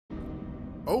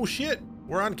Oh shit,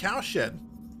 we're on Cowshed.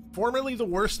 Formerly the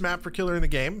worst map for killer in the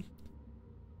game.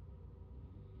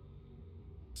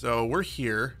 So we're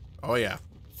here. Oh yeah.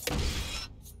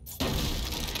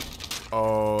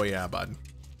 Oh yeah, bud.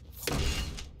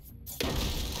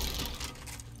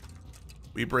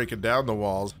 We breaking down the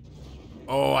walls.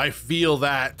 Oh, I feel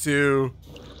that too.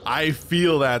 I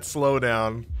feel that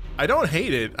slowdown. I don't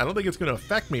hate it. I don't think it's gonna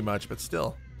affect me much, but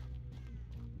still.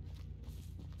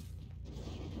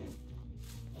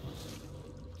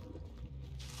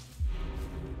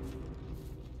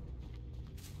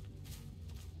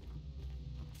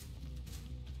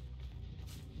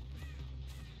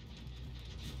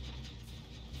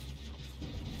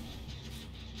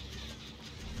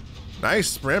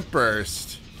 Nice sprint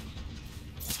burst.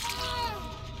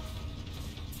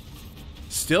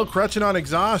 Still crutching on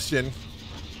exhaustion.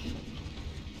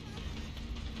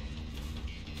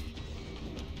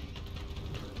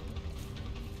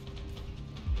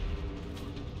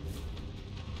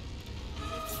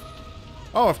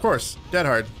 Oh, of course. Dead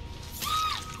hard.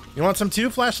 You want some too,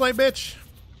 flashlight bitch?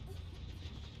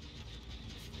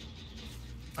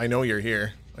 I know you're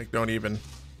here. Like, don't even.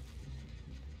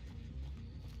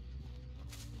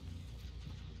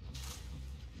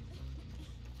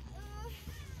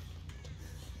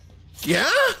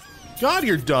 Yeah? God,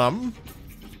 you're dumb.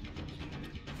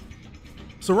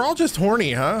 So we're all just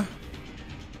horny, huh?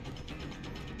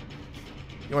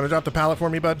 You want to drop the pallet for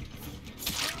me, bud?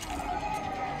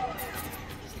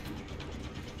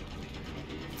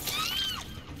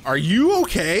 Are you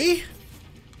okay?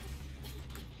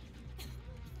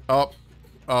 Oh.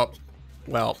 Oh.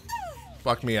 Well.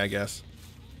 Fuck me, I guess.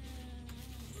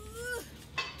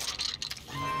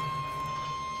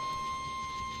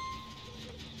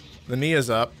 The knee is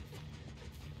up.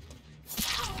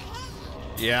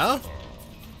 Yeah?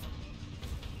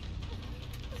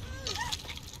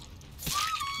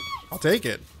 I'll take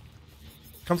it.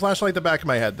 Come flashlight the back of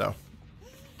my head, though.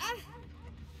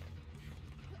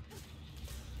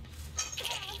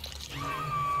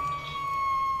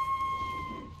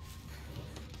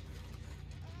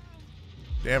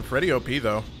 Damn, Freddy OP,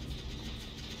 though.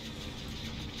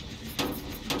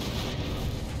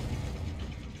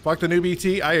 Fuck the new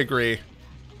BT? I agree.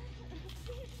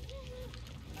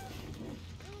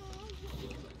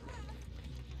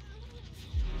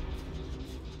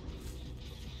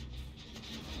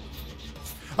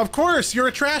 Of course, you're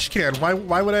a trash can.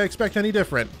 Why would I expect any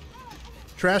different?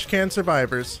 Trash can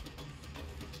survivors.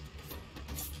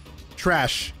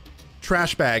 Trash.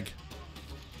 Trash bag.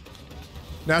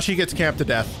 Now she gets camped to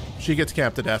death. She gets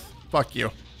camped to death. Fuck you.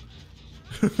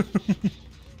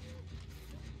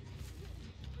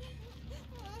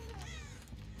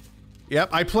 Yep,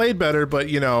 I played better, but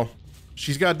you know,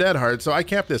 she's got dead hard, so I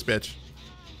camp this bitch.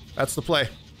 That's the play.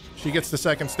 She gets the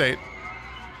second state.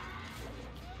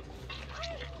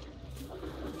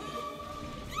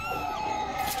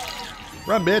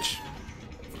 Run, bitch.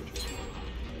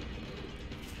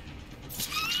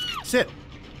 Sit.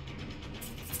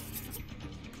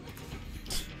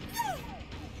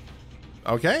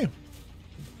 Okay.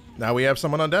 Now we have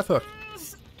someone on death hook.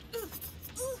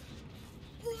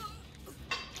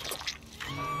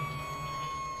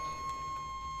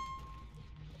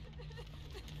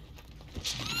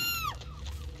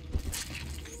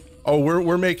 Oh,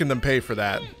 we're making them pay for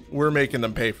that. We're making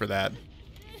them pay for that.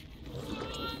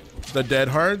 The dead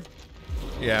hard?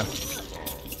 Yeah.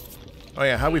 Oh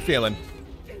yeah, how we feeling?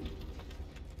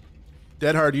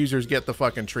 Dead hard users get the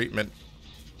fucking treatment.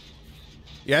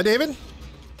 Yeah, David?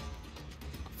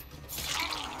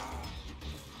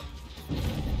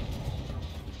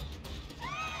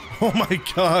 Oh my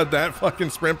god, that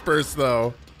fucking sprint burst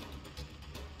though.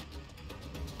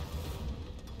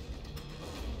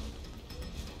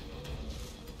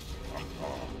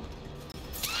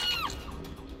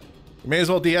 You may as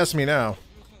well DS me now.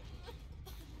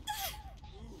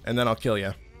 And then I'll kill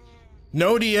you.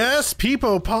 No DS?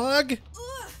 Peepo Pog?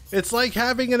 It's like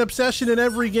having an obsession in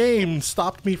every game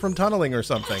stopped me from tunneling or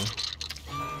something.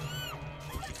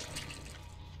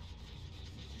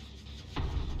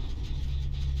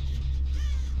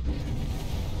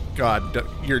 God,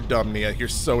 you're dumb, Nia. You're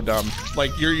so dumb.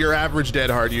 Like, you're your average dead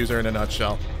hard user in a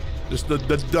nutshell. Just the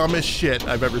dumbest shit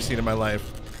I've ever seen in my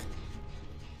life.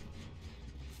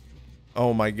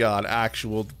 Oh my god,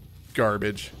 actual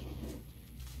garbage.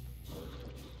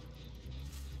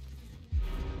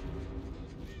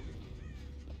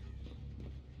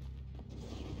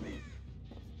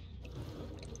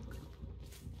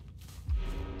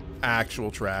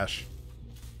 Actual trash.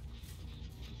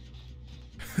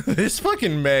 This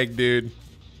fucking Meg, dude.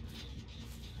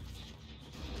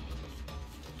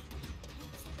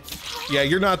 Yeah,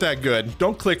 you're not that good.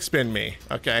 Don't click spin me,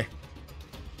 okay?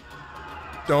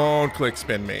 Don't click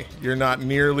spin me. You're not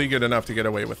nearly good enough to get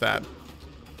away with that.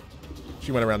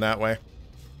 She went around that way.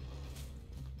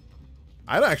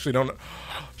 I actually don't know.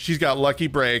 She's got lucky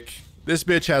break. This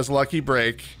bitch has lucky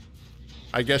break.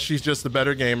 I guess she's just the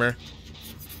better gamer.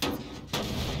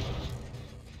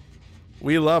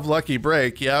 We love lucky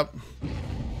break, yep.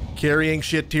 Carrying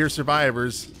shit tier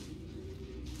survivors.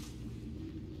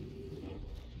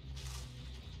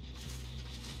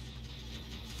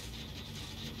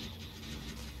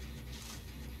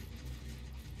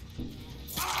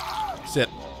 Sit.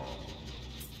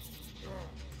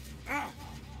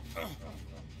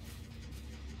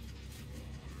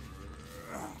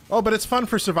 Oh, but it's fun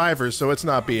for survivors, so it's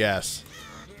not BS.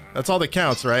 That's all that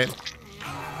counts, right?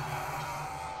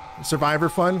 Survivor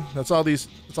fun? That's all these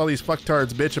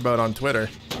fucktards bitch about on Twitter.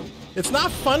 It's not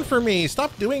fun for me.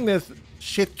 Stop doing this,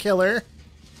 shit killer.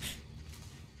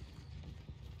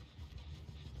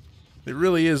 It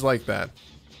really is like that.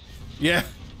 Yeah.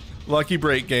 Lucky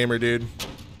break gamer, dude.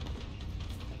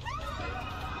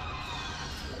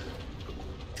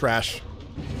 Trash.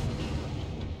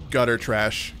 Gutter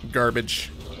trash.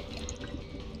 Garbage.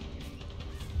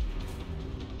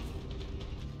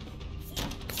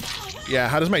 Yeah,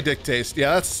 how does my dick taste?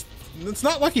 Yeah, that's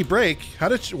not lucky break. How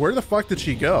did she, where the fuck did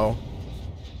she go?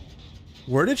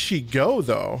 Where did she go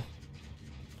though?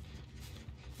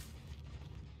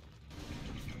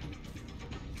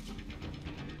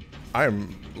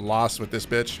 I'm lost with this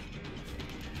bitch.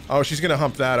 Oh, she's gonna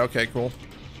hump that. Okay, cool.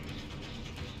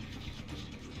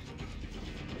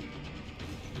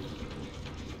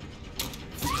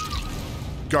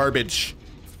 Garbage.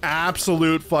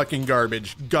 Absolute fucking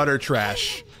garbage. Gutter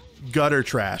trash. Gutter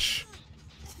trash.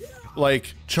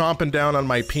 Like, chomping down on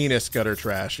my penis gutter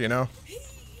trash, you know?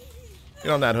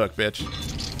 Get on that hook, bitch.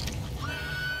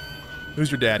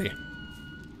 Who's your daddy?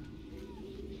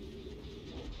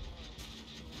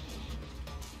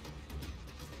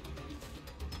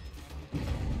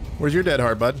 Where's your dead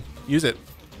heart, bud? Use it.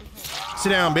 Sit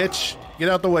down, bitch. Get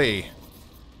out the way.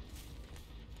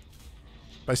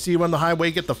 If I see you on the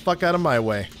highway, get the fuck out of my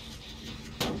way.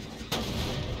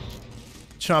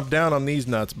 Chomp down on these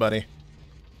nuts, buddy.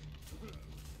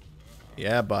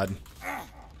 Yeah, bud.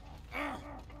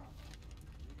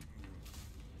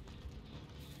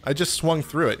 I just swung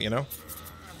through it, you know?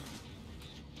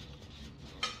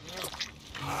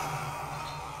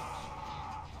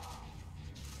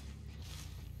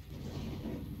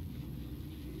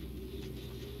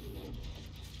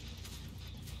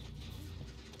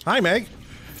 Hi, Meg.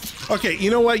 Okay, you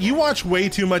know what? You watch way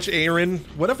too much Aaron.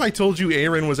 What if I told you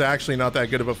Aaron was actually not that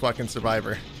good of a fucking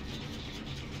survivor?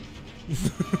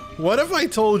 What if I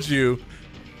told you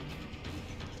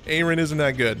Aaron isn't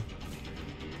that good?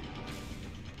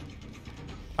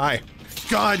 Hi.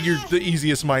 God, you're the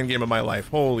easiest mind game of my life.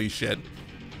 Holy shit.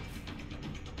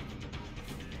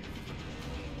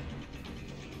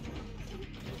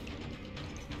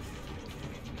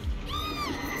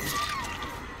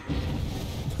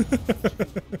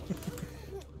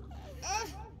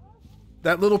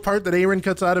 That little part that Aaron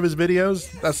cuts out of his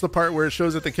videos, that's the part where it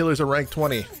shows that the killers are rank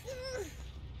 20.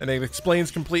 And it explains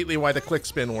completely why the click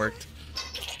spin worked.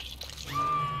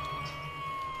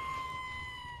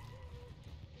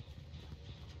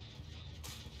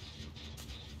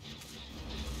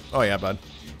 Oh yeah, bud.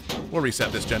 We'll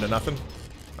reset this gen to nothing.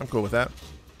 I'm cool with that.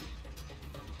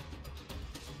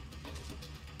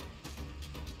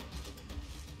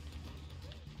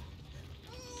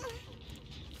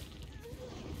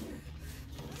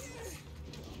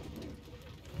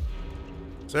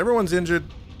 So everyone's injured.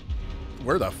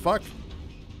 Where the fuck?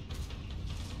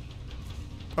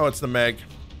 Oh, it's the Meg.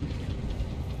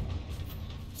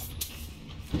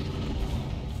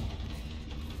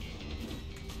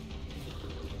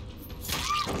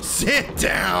 Sit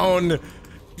down!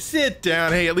 Sit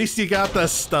down. Hey, at least you got the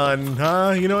stun,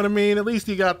 huh? You know what I mean? At least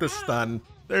you got the stun.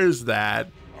 There's that.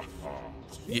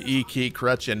 You E-key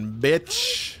crutching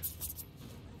bitch.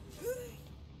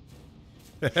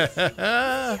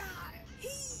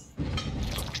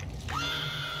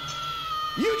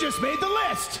 You just made the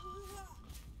list!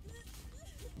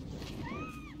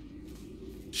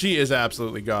 She is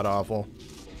absolutely god-awful.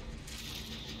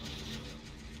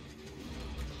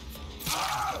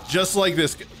 Just like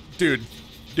this. Dude.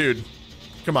 Dude.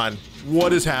 Come on.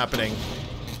 What is happening?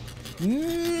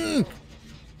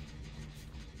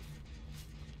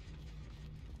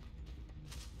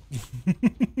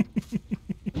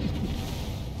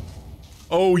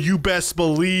 Oh, you best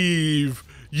believe.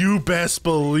 You best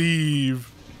believe.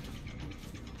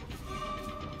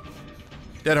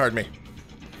 Dead hard me.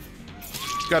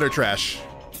 Gutter trash.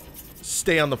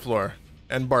 Stay on the floor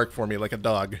and bark for me like a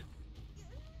dog.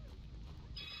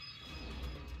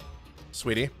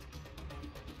 Sweetie.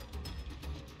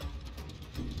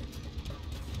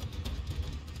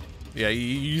 Yeah,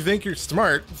 you think you're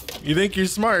smart. You think you're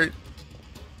smart.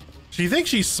 She thinks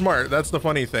she's smart. That's the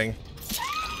funny thing.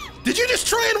 Did you just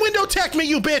try and window tech me,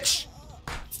 you bitch?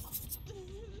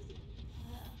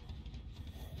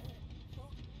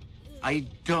 I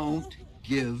don't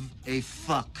give a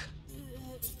fuck.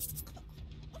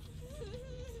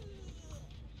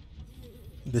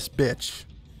 This bitch.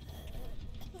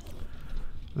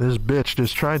 This bitch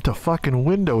just tried to fucking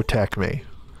window tech me.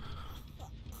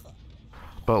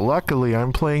 But luckily,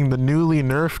 I'm playing the newly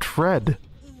nerfed Fred.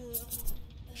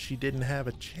 She didn't have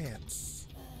a chance.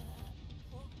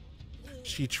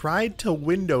 She tried to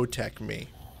window tech me.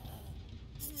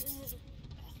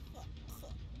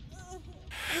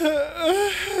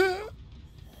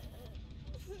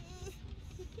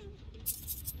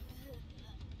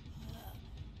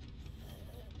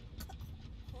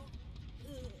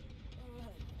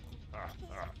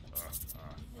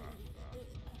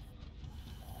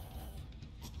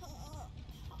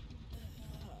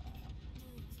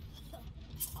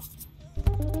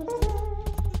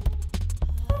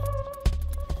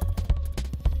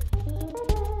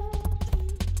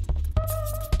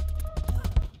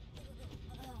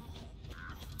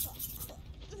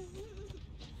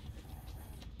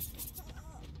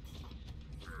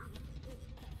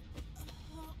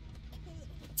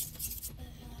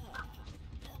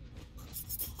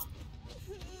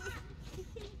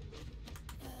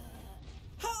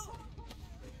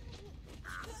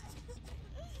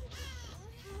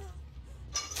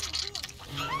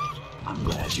 I'm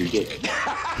glad you did.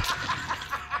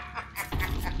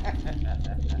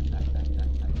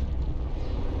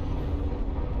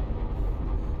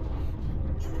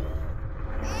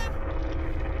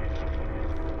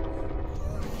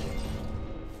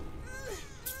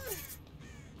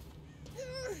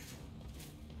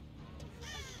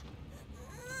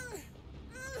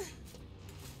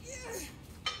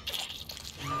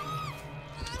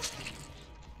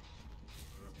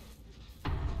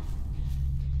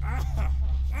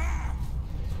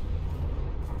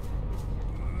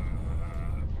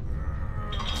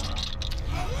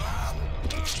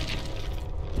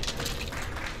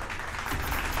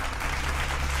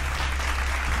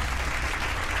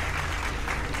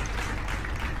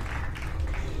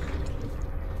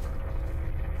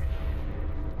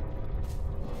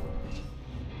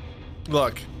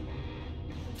 Look,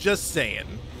 just saying.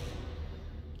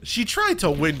 She tried to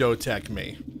window tech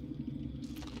me.